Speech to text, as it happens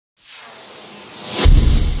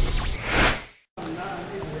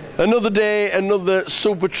Another day, another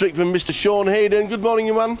super trick from Mr. Sean Heydon. Good morning,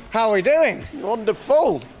 you man. How are we doing?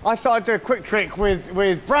 Wonderful. I thought I'd do a quick trick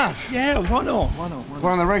with Brad. Yeah, why not? Why not?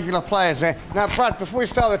 One of the regular players here. Now, Brad, before we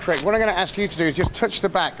start the trick, what I'm going to ask you to do is just touch the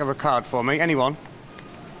back of a card for me. Anyone?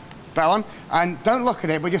 That one. And don't look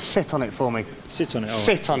at it, but just sit on it for me. Sit on it.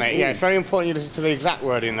 Sit on it, yeah. It's very important you listen to the exact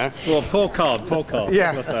word in there. Well, poor card.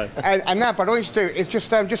 Yeah. And now, Brad, all you should do is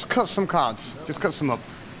just cut some cards. Just cut some up.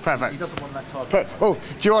 Perfect. He doesn't want that card. Oh, do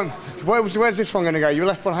you want... Where's this one going to go? Your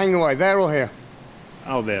left one hanging away, there or here?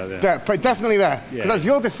 Oh, there. There, definitely there. Because that's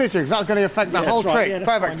your decision, because that's going to affect the whole trick. Yeah, that's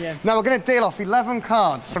perfect. fine, yeah. Now we're going to deal off 11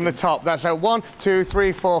 cards from the top. That's 1, 2,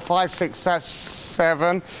 3, 4, 5, 6,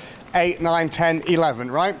 7, 8, 9, 10, 11,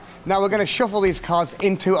 right? Now we're going to shuffle these cards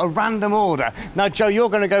into a random order. Now, Joe, you're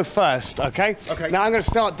going to go first, okay? Okay. Now I'm going to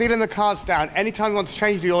start dealing the cards down. Anytime you want to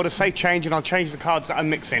change the order, say change, and I'll change the cards that I'm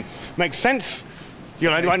mixing. Makes sense?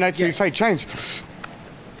 You'll only right now till you say change.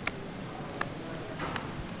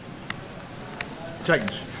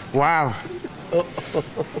 Change. Wow.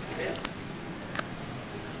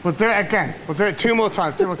 We'll do it again. We'll do it 2 more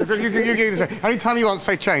times. You anytime you want,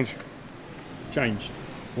 say change. Change.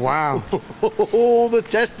 Wow. Oh, the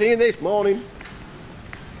testing this morning.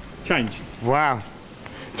 Change. Wow.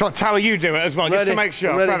 How you do it as well, just to make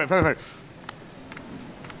sure. Perfect.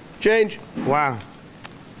 Change. Wow.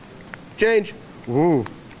 Change. Ooh.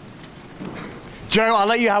 Joe, I'll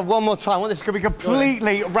let you have one more time. Well, this is going to be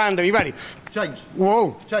completely random. You ready? Change.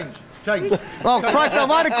 Whoa. Change. Oh, Christ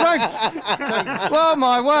almighty Christ! Oh,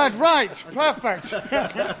 my word, right, perfect.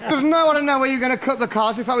 There's no one to know where you're going to cut the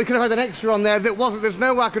cards. In fact, we could have had an extra on there that wasn't. There's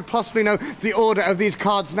no way I could possibly know the order of these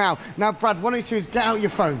cards now. Now, Brad, why don't you choose, get out your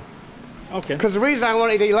phone. Okay. Because the reason I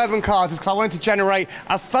wanted 11 cards is because I wanted to generate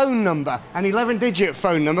a phone number, an 11-digit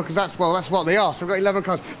phone number, because that's what they are. So we've got 11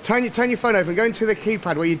 cards. Turn your phone open, go into the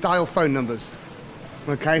keypad where you dial phone numbers.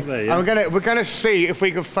 Okay, there, yeah. And we're gonna see if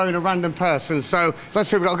we can phone a random person. So let's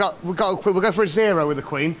see, we'll go for a 0 with the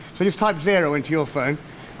Queen. So just type 0 into your phone,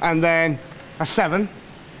 and then a 7,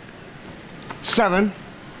 7,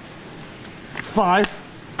 5,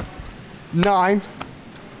 9,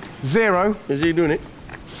 0. Is he doing it?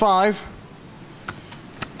 5,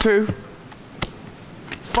 2,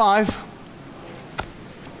 5,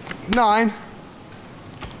 9,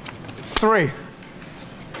 3.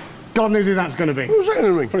 God knows who that's going to be. Who's that going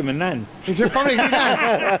to ring? Probably my nan. Is it probably your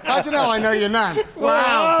nan? How do you know I know your nan?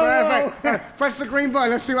 Wow, perfect. Press the green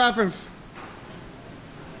button, let's see what happens.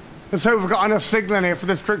 Let's hope we've got enough signal in here for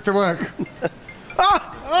this trick to work.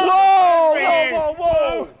 Whoa!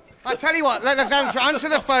 I tell you what, let's answer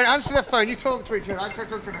the phone, you talk to each other. Talk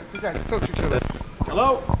to each other.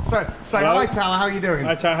 Hello? Say hi, Tower, how are you doing?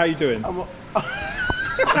 Hi, Tower, how you doing?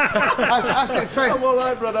 Ask him, say, I'm all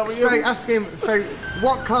right, Brad, how are you? ask him, say,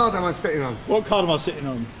 what card am I sitting on? What card am I sitting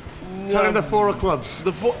on? Tell him the 4 of clubs.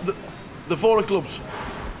 The 4 of clubs.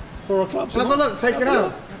 4 of clubs. Have a look, take it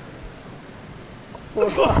out. 4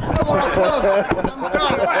 of clubs. I'm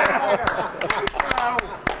done.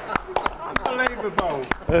 Unbelievable.